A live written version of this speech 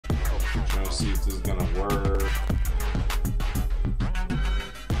Trying to see if this is gonna work.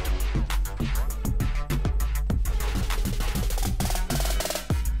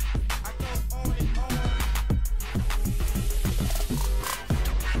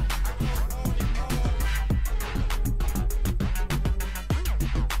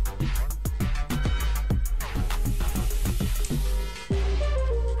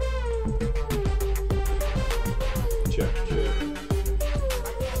 Check, check.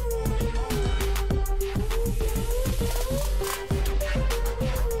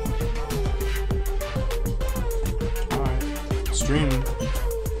 Alright, streaming.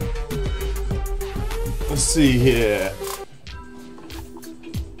 Let's see here.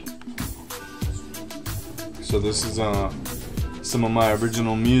 So this is some of my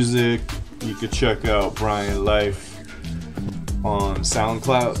original music. You could check out Brian Life on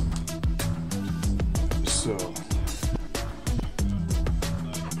SoundCloud. So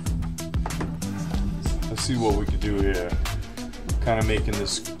let's see what we could do here. Kind of making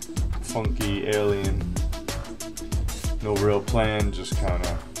this funky alien. No real plan, just kind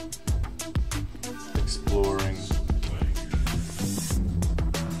of exploring.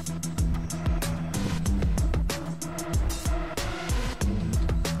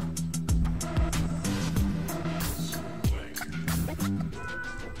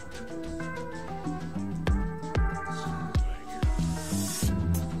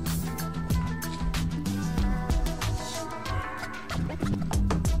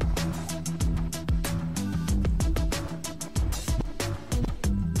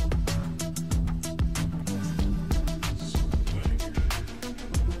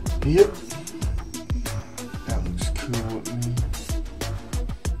 Yep, that looks cool with me.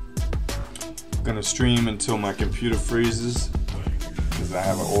 I'm gonna stream until my computer freezes because I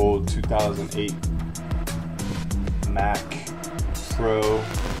have an old 2008 Mac Pro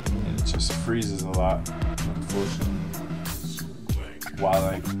and it just freezes a lot, unfortunately, while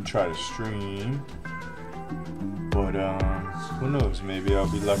I try to stream. But who knows, maybe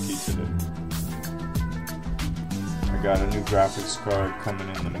I'll be lucky today. I got a new graphics card coming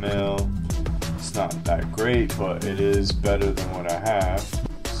in the mail. It's not that great, but it is better than what I have,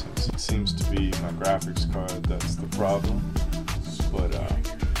 since it seems to be my graphics card that's the problem. But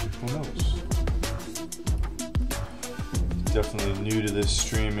who knows? Definitely new to this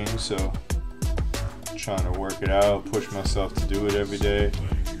streaming, so I'm trying to work it out, push myself to do it every day.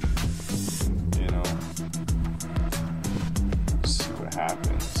 You know, see what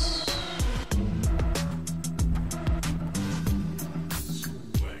happens.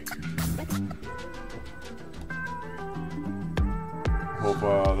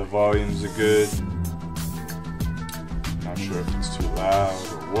 Hope the volumes are good. Not sure if it's too loud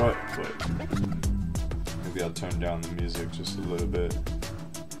or what, but maybe I'll turn down the music just a little bit.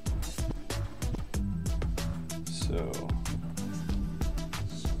 So,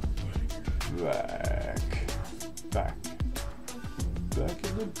 back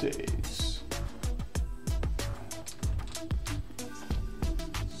in the days.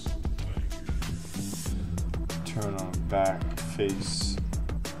 Turn on back face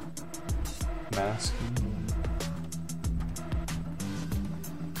masking.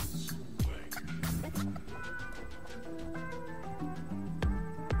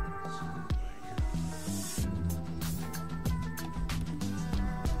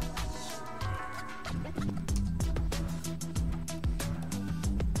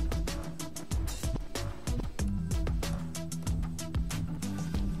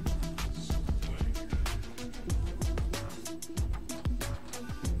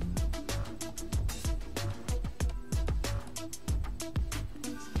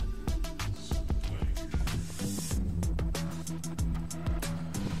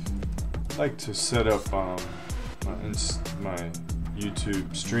 I like to set up my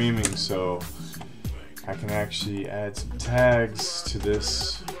YouTube streaming so I can actually add some tags to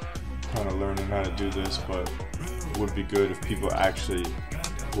this. Kind of learning how to do this, but it would be good if people actually,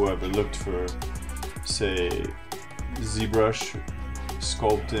 whoever looked for, say, ZBrush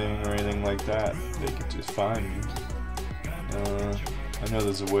Sculpting or anything like that, they could just find me. I know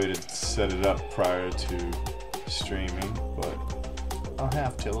there's a way to set it up prior to streaming, but I'll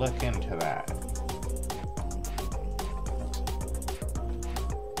have to look into that.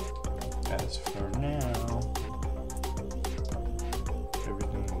 As for now,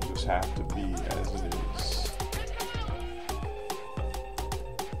 everything will just have to be as it is.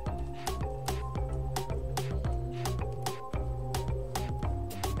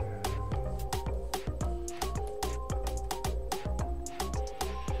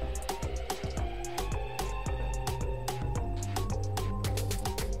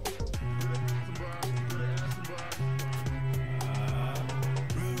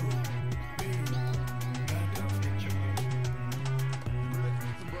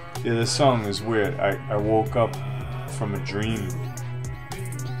 Yeah, this song is weird. I woke up from a dream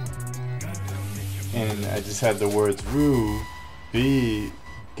and I just had the words Ruby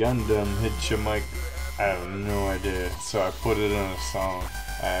Gundam hit your mic. I have no idea. So I put it on a song.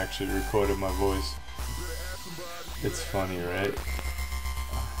 I actually recorded my voice. It's funny, right?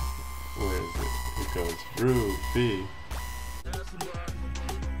 Where is it? It goes Ruby.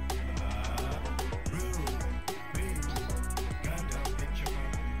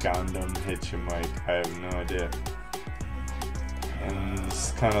 Gundam hit your mic. I have no idea. And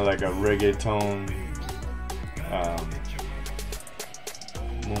it's kind of like a reggaeton,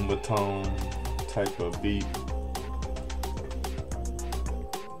 moombahton type of beat.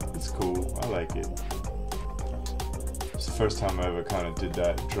 It's cool. I like it. It's the first time I ever kind of did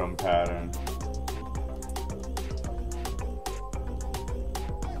that drum pattern.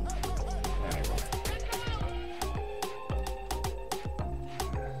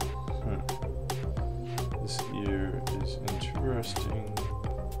 Interesting.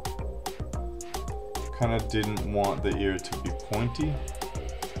 Kind of didn't want the ear to be pointy.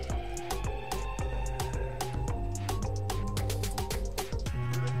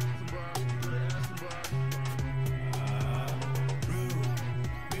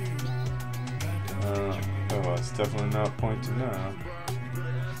 Oh, it's definitely not pointy now.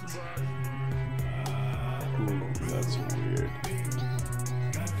 Ooh, that's weird.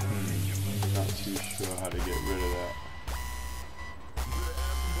 Not too sure how to get rid of that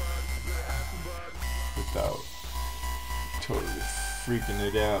without totally freaking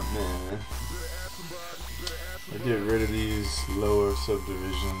it out, man. I'll get rid of these lower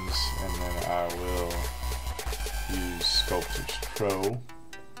subdivisions and then I will use Sculptor's Pro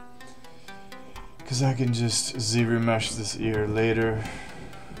because I can just ZBrush this ear later.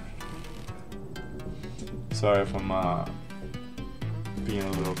 Sorry if I'm being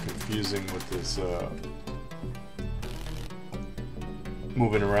a little confusing with this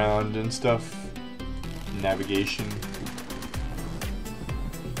moving around and stuff. Navigation.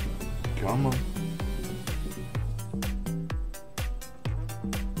 Come on.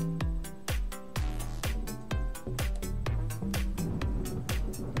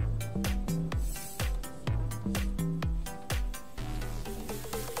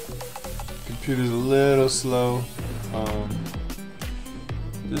 Computer's a little slow.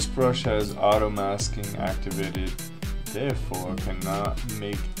 This brush has auto masking activated, therefore cannot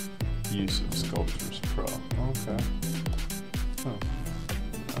make use of Sculptor's Pro. Okay. Huh.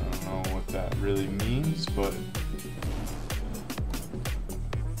 I don't know what that really means, but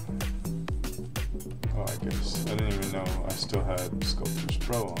oh, I guess I didn't even know I still had Sculptor's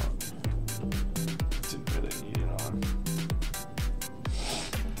Pro on. Didn't really need it on.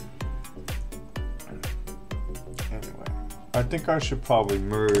 Anyway, I think I should probably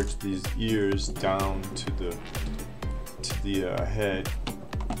merge these ears down to the head.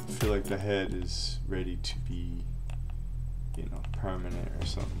 I feel like the head is ready to be, you know, permanent or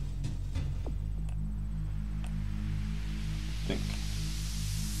something. I think.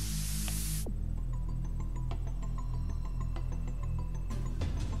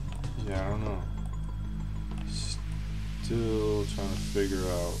 Yeah, I don't know. Still trying to figure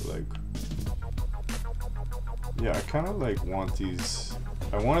out, like, yeah, I kind of like want these.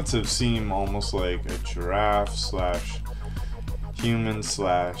 I want it to seem almost like a giraffe slash human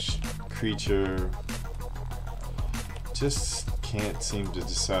slash creature. Just can't seem to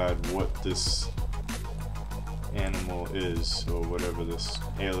decide what this animal is or whatever this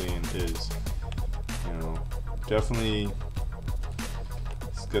alien is. You know, definitely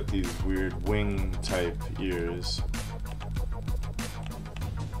it's got these weird wing type ears.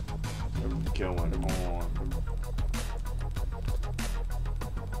 Going on.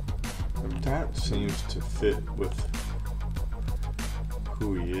 That seems to fit with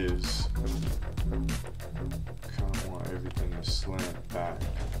who he is. Kind of want everything to slant back.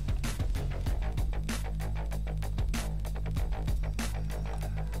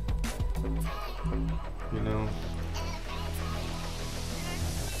 You know,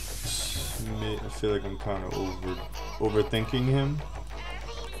 I feel like I'm kind of overthinking him.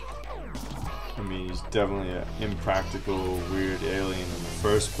 I mean, he's definitely an impractical, weird alien in the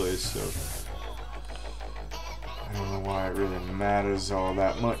first place, so I don't know why it really matters all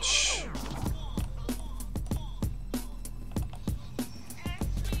that much.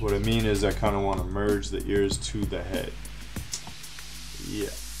 What I mean is I kind of want to merge the ears to the head. Yeah.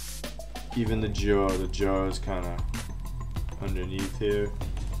 Even the jaw is kind of underneath here.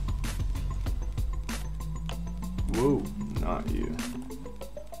 Whoa, not you.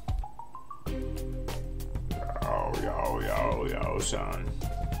 Yo, son.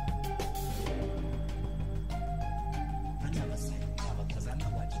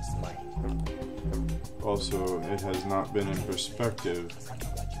 also it has not been in perspective.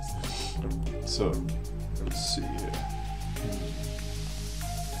 So let's see here.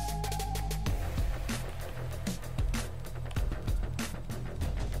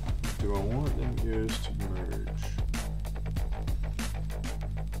 Do I want them ears to merge?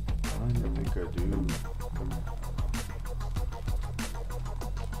 I don't think I do.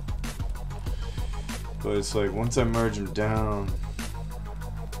 But it's like once I merge them down,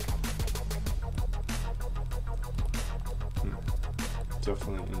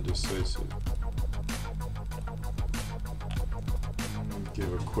 definitely indecisive.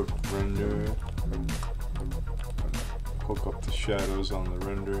 Give a quick render. Hook up the shadows on the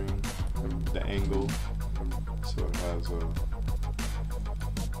rendering, the angle, so it has a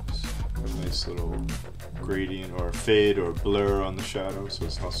nice little gradient or a fade or blur on the shadow, so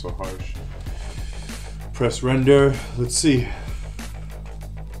it's not so harsh. Press render. Let's see.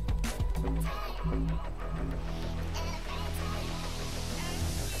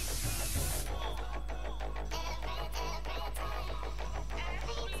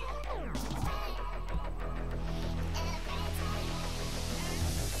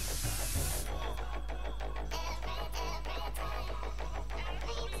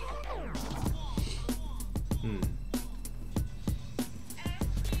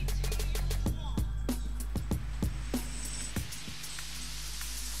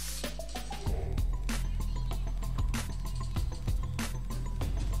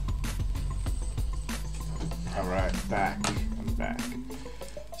 Alright, I'm back.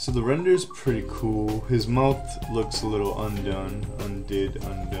 So the render is pretty cool. His mouth looks a little undone.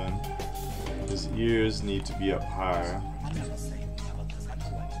 His ears need to be up higher.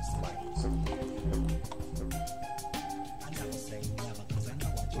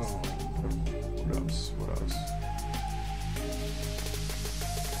 Oh, what else? Let's see.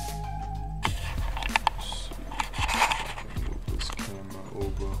 Move this camera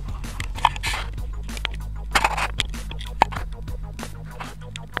over.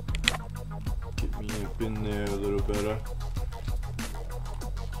 In there a little better.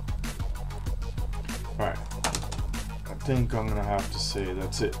 Alright, I think I'm gonna have to say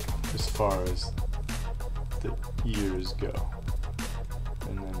that's it as far as the ears go.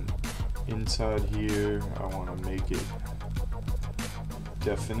 And then inside here, I want to make it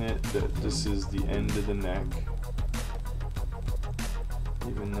definite that this is the end of the neck.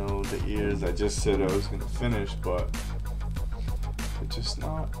 Even though the ears, I just said I was gonna finish, but it's just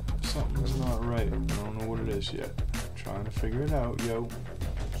not. Something's not right. I don't know what it is yet. I'm trying to figure it out, yo.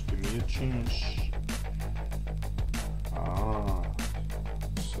 Just give me a chance.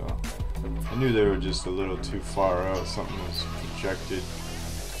 So I knew they were just a little too far out. Something was projected.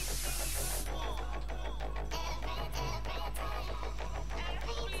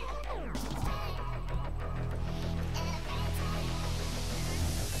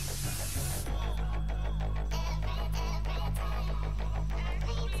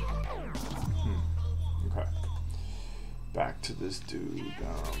 Back to this dude.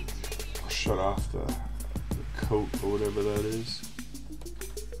 I'll shut off the coat or whatever that is.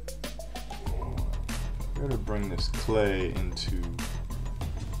 I'm gonna bring this clay into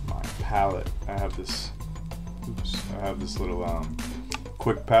my palette. I have this little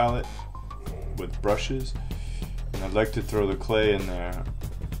quick palette with brushes, and I'd like to throw the clay in there,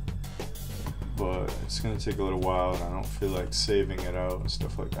 but it's gonna take a little while, and I don't feel like saving it out and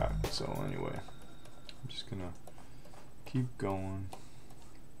stuff like that. So anyway, I'm just gonna keep going.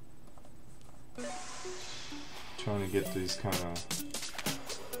 Trying to get these kind of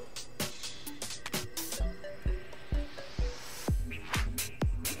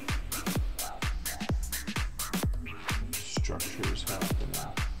structures happening.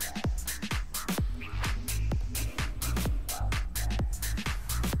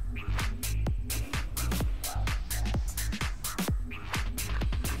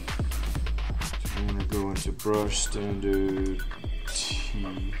 I'm gonna go into brush standard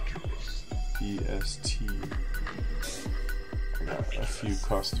EST. I got a few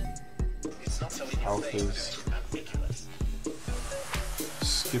custom alphas.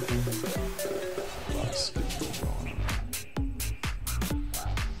 Skipping. A lot of skipping going on.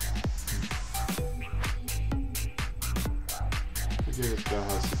 I forget if that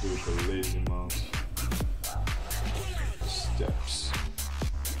has to do with the lazy mouse. Steps.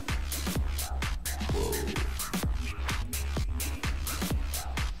 Whoa.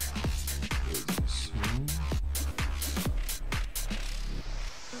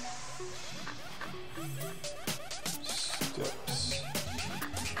 Steps.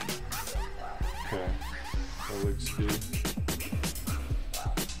 Okay, that looks good.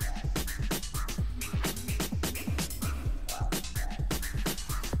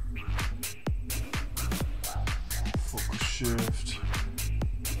 shift.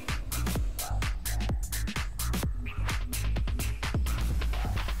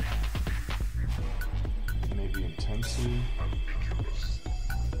 Maybe intensity.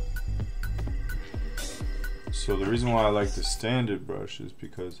 So the reason why I like the standard brush is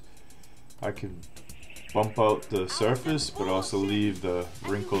because I can bump out the surface but also leave the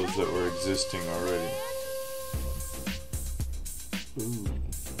wrinkles that were existing already. Ooh.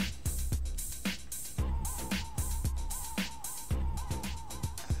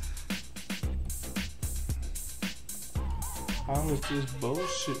 How is this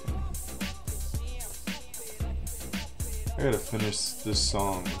bullshit? I gotta finish this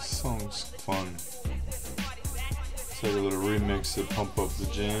song. This song's fun. It's like a little remix to pump up the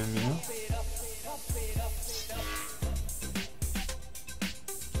jam, you know?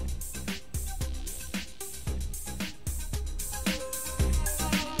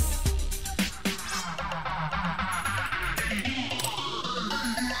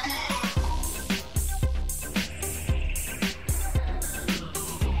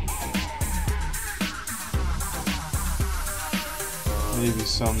 Maybe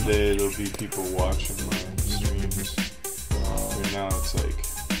someday there'll be people watching my streams. Right now it's like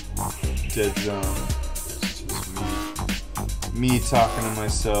dead zone. It's just me talking to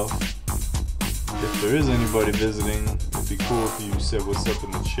myself. If there is anybody visiting, it'd be cool if you said what's up in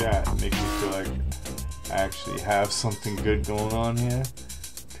the chat. Make me feel like I actually have something good going on here.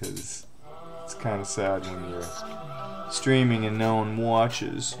 Cause it's kind of sad when you're streaming and no one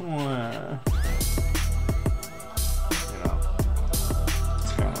watches.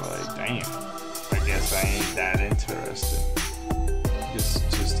 I guess I ain't that interested. It's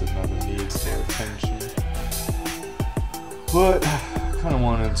just another need for attention. But I kind of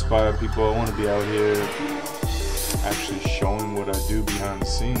want to inspire people. I want to be out here actually showing what I do behind the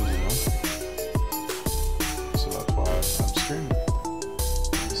scenes, you know? So that's why I'm streaming.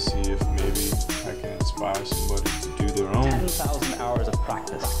 To see if maybe I can inspire somebody to do their own. 10,000 hours of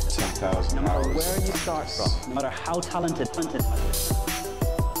practice. 10,000 hours. No matter hours where you start from, no matter how talented.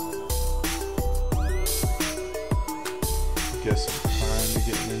 Guess I'm kind of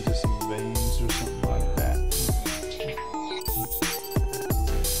getting into some veins or something like that.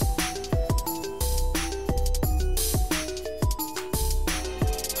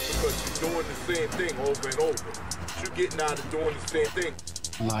 Because you're doing the same thing over and over. You're getting out of doing the same thing.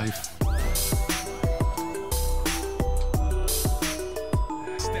 Life.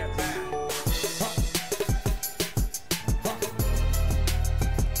 Step back.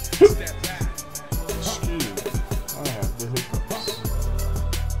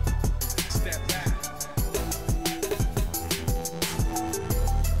 Step back.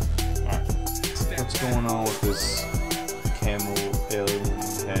 What's going on with this camel alien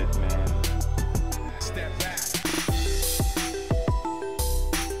head, man? Step back.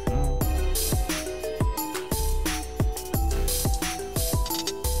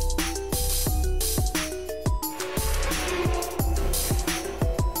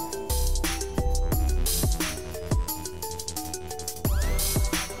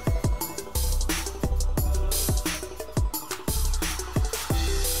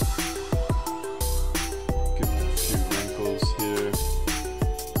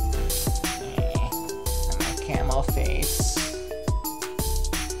 Face.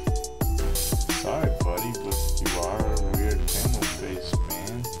 Sorry, buddy, but you are a weird camel face,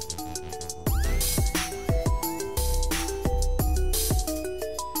 man.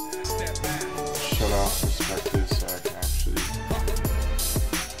 Shut off perspective so I can actually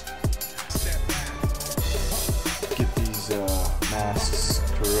get these masks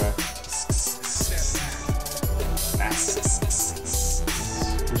correct. Masks.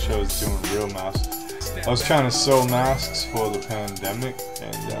 Wish I was doing real masks. I was trying to sew masks for the pandemic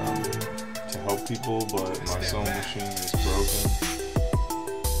and to help people, but my sewing machine is broken.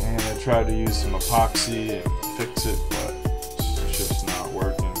 And I tried to use some epoxy and fix it, but it's just not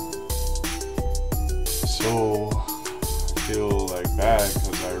working. So I feel like bad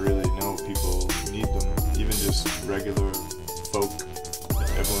because I really know people need them. Even just regular folk,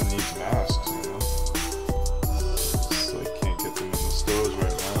 everyone needs masks, you know? It's like can't get them in the stores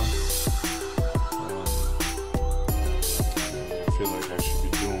right now. I feel like I should be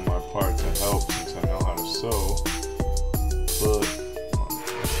doing my part to help since I know how to sew, but my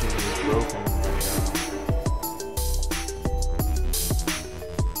machine is broken right now.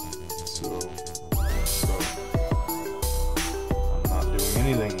 So I'm not doing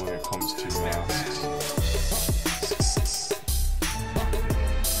anything when it comes to masks.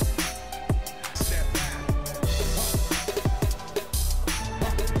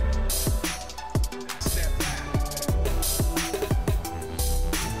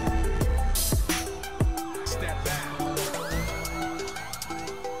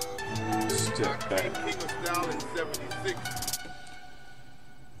 Step back.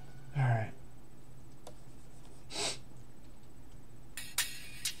 Alright.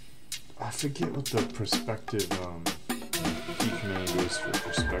 I forget what the perspective key command is for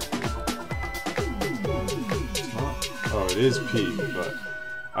perspective. It's not. Oh, it is P, but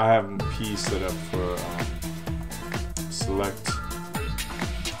I have P set up for select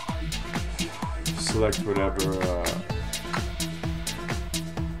whatever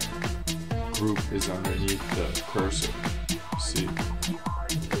group is underneath the cursor. See,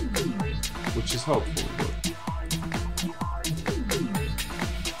 which is helpful. But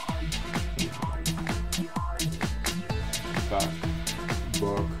back,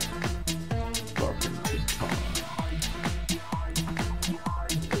 buck into time.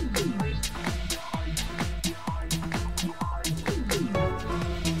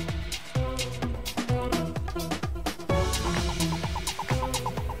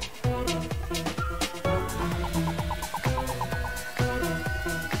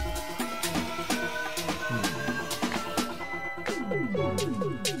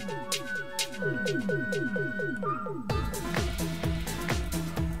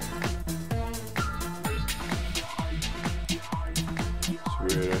 I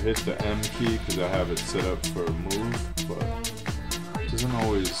hit the M key because I have it set up for move, but it doesn't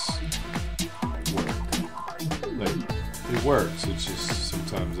always work. Like, it works, it's just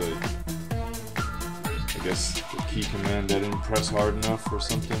sometimes I guess the key command I didn't press hard enough or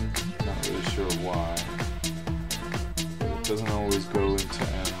something. Not really sure why. But it doesn't always go into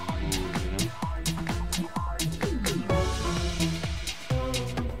M move, you know?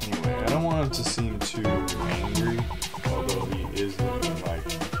 Anyway, I don't want him to seem too angry, although he is looking like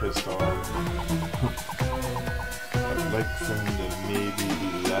pissed off. I'd like for him to maybe be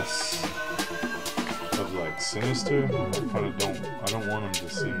less of like sinister. I don't want him to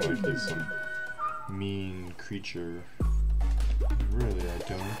seem like he's some mean creature. Really, I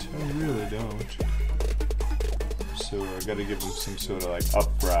really don't. So I gotta give him some sort of like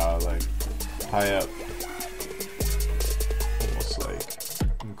up brow, like high up. Almost like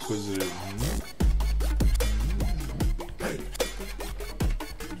inquisitive.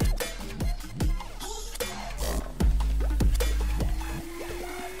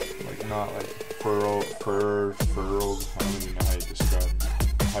 Not like furrowed, I don't even know how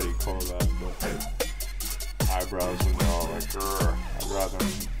you call that, but eyebrows when they're all like, I'd rather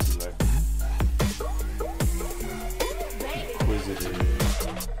them be like, inquisitive.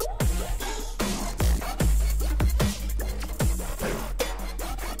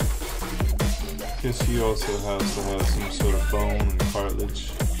 I guess he also has to have some sort of bone and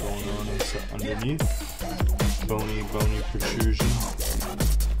cartilage going on underneath. Bony protrusion.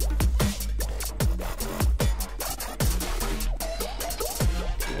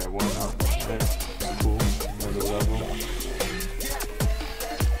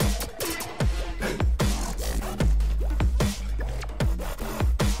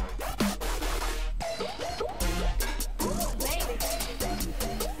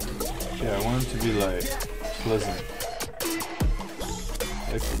 Yeah, I want him to be like pleasant,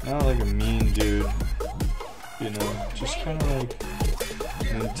 like not like a mean dude, you know, just kind of like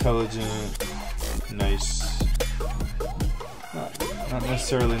an intelligent, nice, not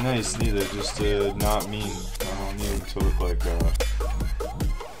necessarily nice neither, just not mean. I don't need him to look like a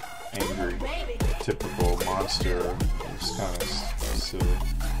angry, typical monster. It's kind of silly.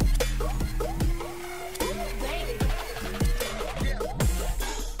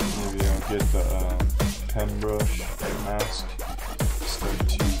 Get the pen brush mask, start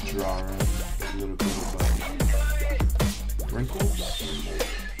to draw in a little bit of wrinkles.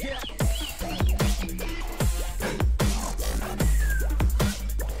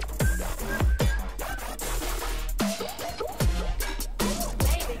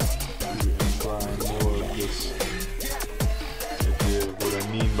 Apply more of this idea of what I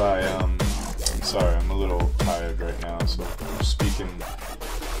mean by I'm sorry, I'm a little tired right now, so I'm speaking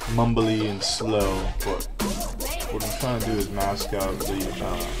mumbly and slow, but what I'm trying to do is mask out the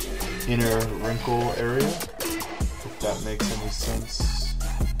inner wrinkle area, if that makes any sense.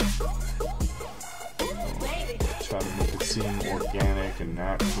 Try to make it seem organic and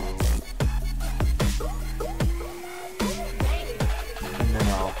natural. And then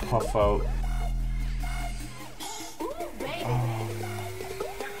I'll puff out.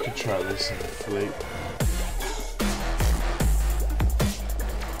 Could try this and inflate.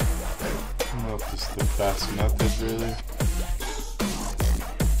 I don't know if this is the best method, really.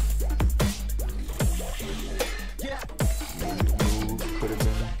 Maybe move could have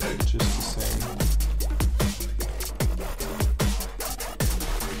been just the same.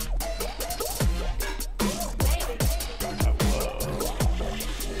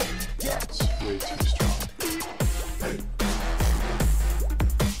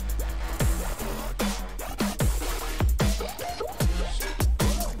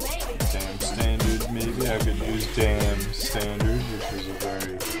 could use Dam Standard, which is a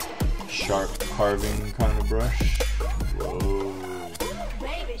very sharp carving kind of brush. Whoa.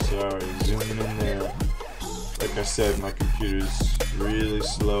 Sorry, zooming in there. Like I said, my computer's really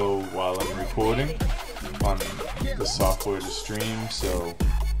slow while I'm recording on the software to stream, so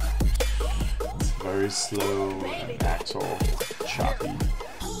it's very slow and acts all choppy.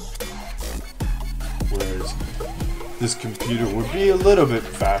 Whereas this computer would be a little bit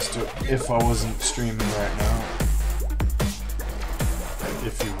faster if I wasn't streaming right now.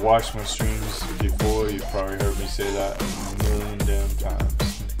 If you've watched my streams before, you've probably heard me say that a million damn times.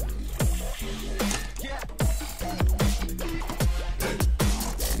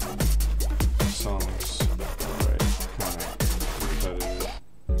 Songs, alright, kind of repetitive.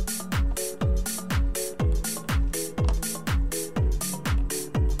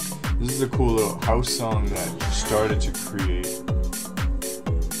 This is a cool little house song that I started to create,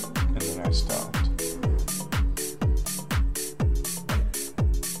 and then I stopped.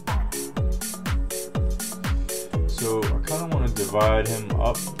 So I kind of want to divide him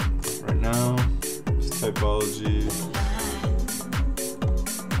up right now. His typology.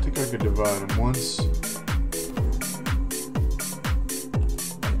 I think I could divide him once.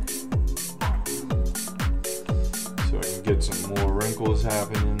 So I can get some more wrinkles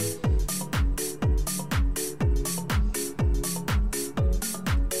happening.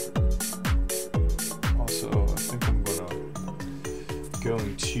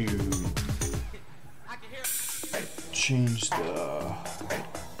 Going to change the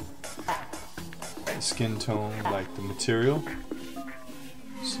skin tone, like the material,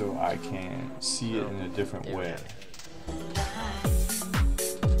 so I can see it in a different way.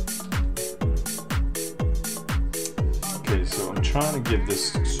 Okay, so I'm trying to give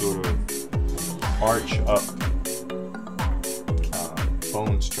this sort of arch up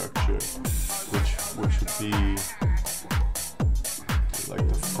bone structure, which would be like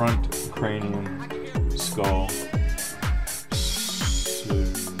the front cranium skull. So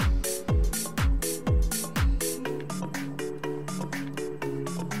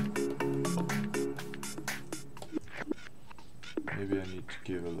maybe I need to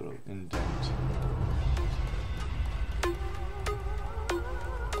give a little indent.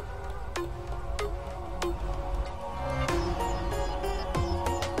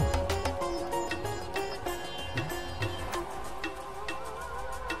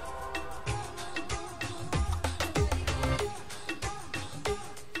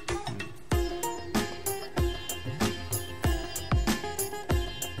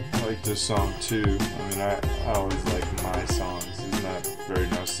 This song too. I mean, I always like my songs. It's not very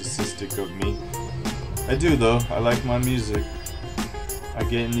narcissistic of me. I do though. I like my music. I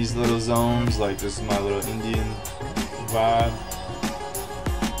get in these little zones, like this is my little Indian vibe,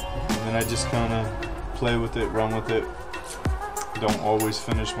 and then I just kind of play with it, run with it. Don't always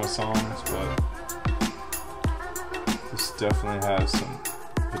finish my songs, but this definitely has some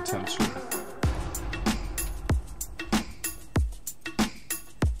potential.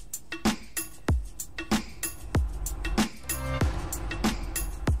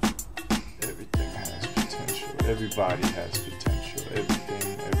 Everybody has potential.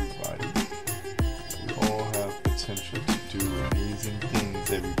 Everything, everybody. We all have potential to do amazing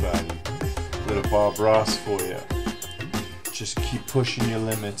things, everybody. Little Bob Ross for you. Just keep pushing your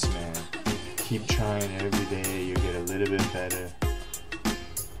limits, man. Keep trying every day. You'll get a little bit better.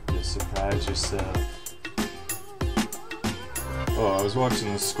 You'll surprise yourself. Oh, I was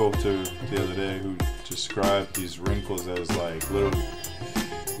watching this sculptor the other day who described these wrinkles as like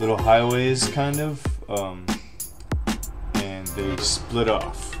little highways, kind of. And they split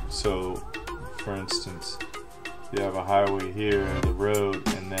off. So, for instance, you have a highway here, the road,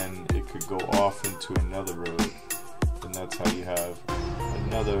 and then it could go off into another road. And that's how you have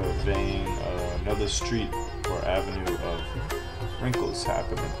another vein, another street or avenue of wrinkles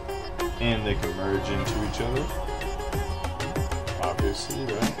happening. And they can merge into each other, obviously,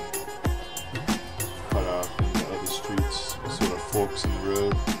 right? Cut off into other streets, sort of forks in the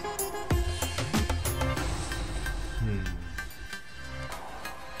road.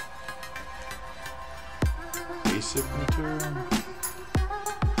 Basic material.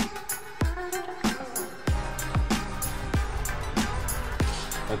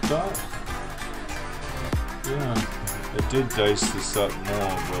 I thought, yeah, I did dice this up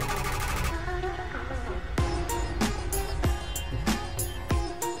more, but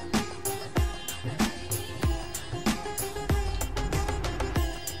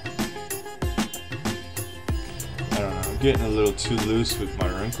I don't know, I'm getting a little too loose with my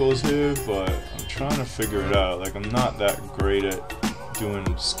wrinkles here, but I'm trying to figure it out. Like, I'm not that great at doing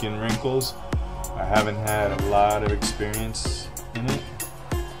skin wrinkles, I haven't had a lot of experience in it,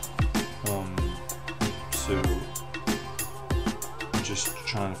 so I'm just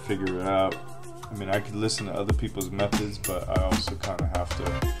trying to figure it out. I mean, I could listen to other people's methods, but I also kind of have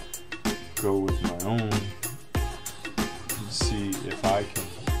to go with my own and see if I can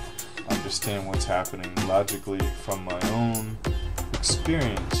understand what's happening logically from my own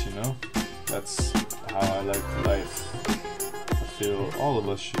experience, you know? That's how I like life. I feel all of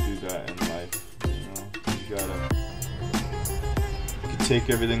us should do that in life, you know? You can take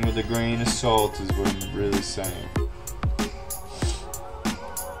everything with a grain of salt is what I'm really saying.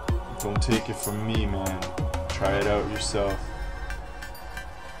 Don't take it from me, man. Try it out yourself.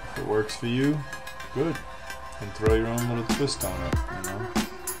 If it works for you, good. And throw your own little twist on it, you know?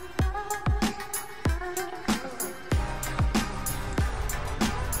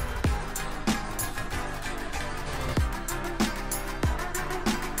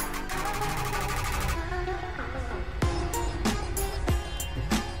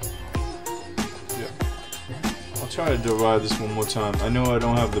 Try to divide this one more time. I know I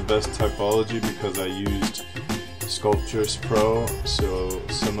don't have the best typology because I used Sculptures Pro, so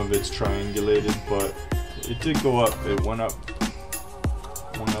some of it's triangulated, but it did go up. It went up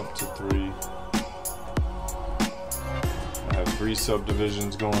to 3. I have 3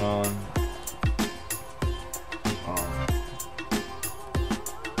 subdivisions going on.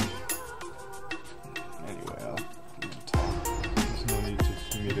 Anyway, I'll talk. There's no need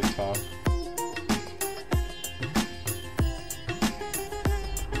for me to talk.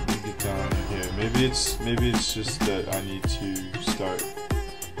 Maybe it's just that I need to start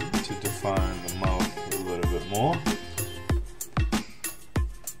to define the mouth a little bit more.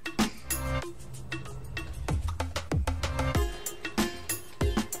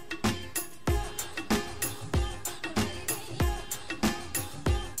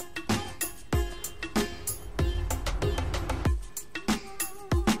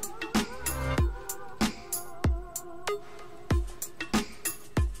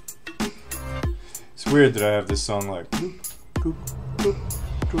 It's weird that I have this song like boop, boop, boop,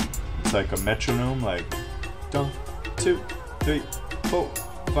 boop. It's like a metronome, like 1, 2, 3, 4,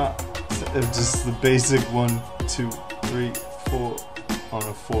 5, 6. It's just the basic 1, 2, 3, 4 on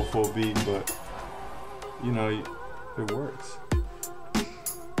a 4/4 beat, but you know, it works.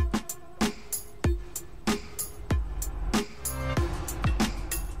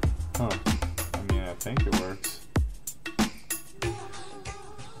 Huh? I mean, I think it works.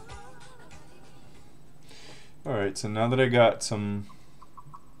 Alright, so now that I got some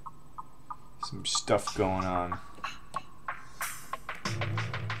stuff going on,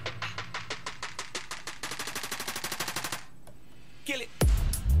 kill it.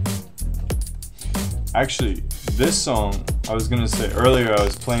 Actually, this song, I was gonna say earlier, I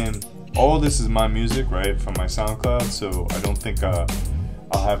was playing, all this is my music, right, from my SoundCloud, so I don't think I'll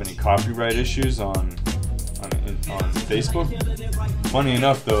have any copyright issues on Facebook. Funny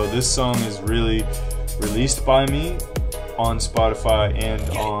enough though, this song is really released by me on Spotify and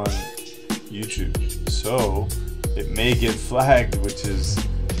on YouTube, so it may get flagged, which is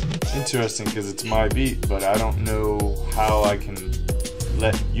interesting because it's my beat, but I don't know how I can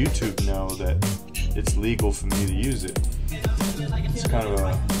let YouTube know that it's legal for me to use it. It's kind of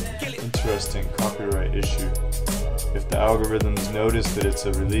a interesting copyright issue. If the algorithms notice that it's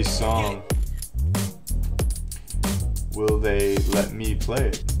a released song, will they let me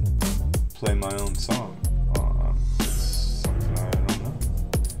play my own song? It's something I don't know.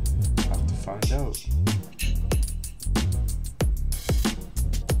 I have to find out.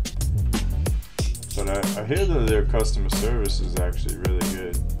 But I hear that their customer service is actually really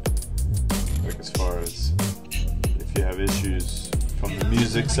good. Like as far as if you have issues from the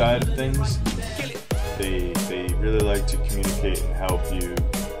music side of things, they really like to communicate and help you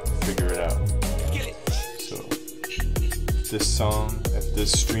figure it out. So if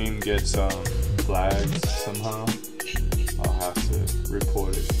this stream gets flagged somehow, I'll have to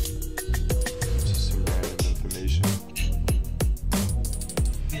report it to some random information.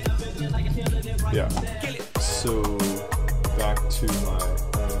 Yeah, so back to my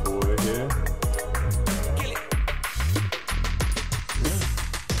homeboy here. Yeah,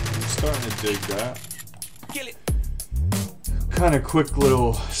 I'm starting to dig that. Kind of quick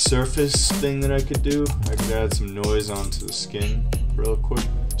little surface thing that I could do. I could add some noise onto the skin real quick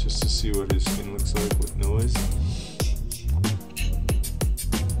just to see what his skin looks like with noise.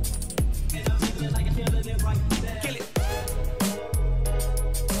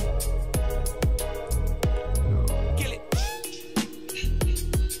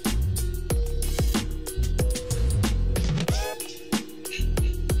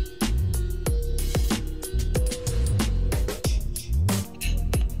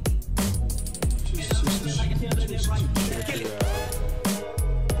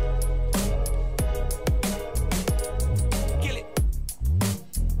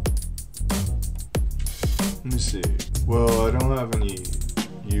 Let me see. Well, I don't have any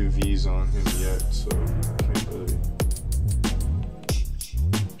UVs on him yet, so can't really.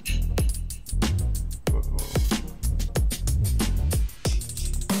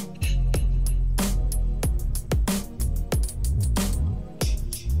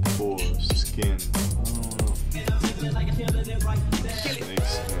 For skin, I don't know. Snake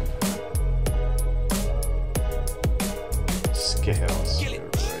skin. Scales. Yeah,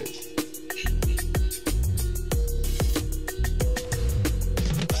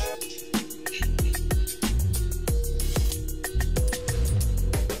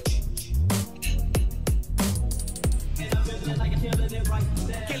 right.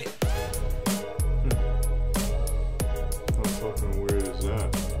 How fucking weird is that?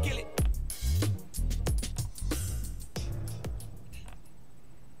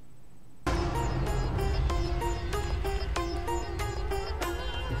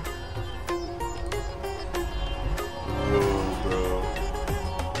 Whoa, bro.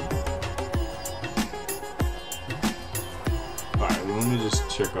 Alright, let me just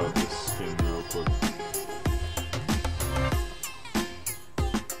check out this skin real quick.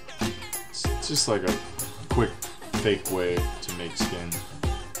 It's just like a quick fake way to make skin.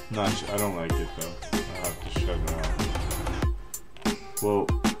 I don't like it though. I have to shut it out. Well,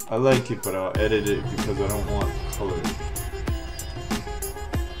 I like it, but I'll edit it because I don't want color.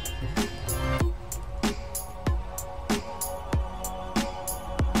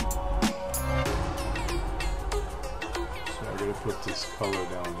 So I gotta put this color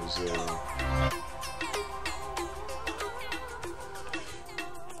down to 0.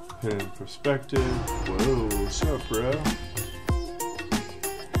 Hit in perspective. Whoa, what's up, bro?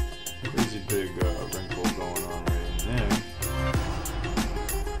 Crazy big wrinkle going on right in there.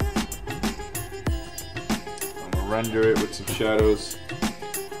 I'm gonna render it with some shadows.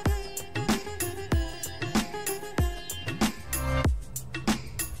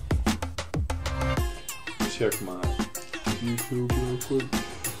 Check my YouTube real quick.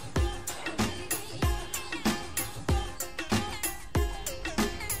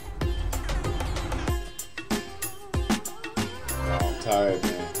 I'm tired,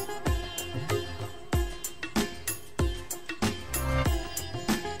 man.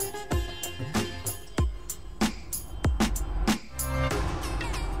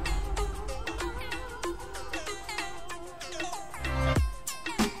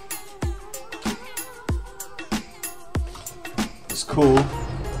 It's cool.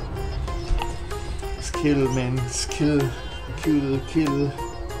 It's kill, man. It's kill.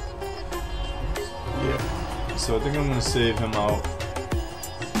 Yeah. So I think I'm gonna save him out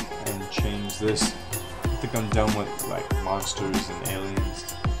and change this. I think I'm done with like monsters and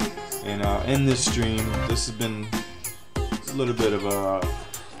aliens. And in this stream, this has been a little bit of a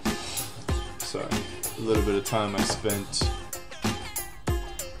little bit of time I spent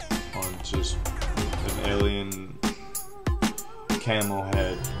on just an alien camo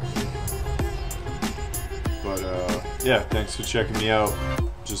head. But yeah, thanks for checking me out.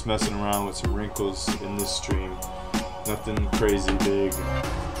 Just messing around with some wrinkles in this stream. Nothing crazy big,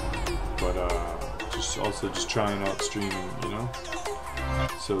 but just trying out streaming, you know.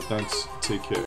 So thanks, take care.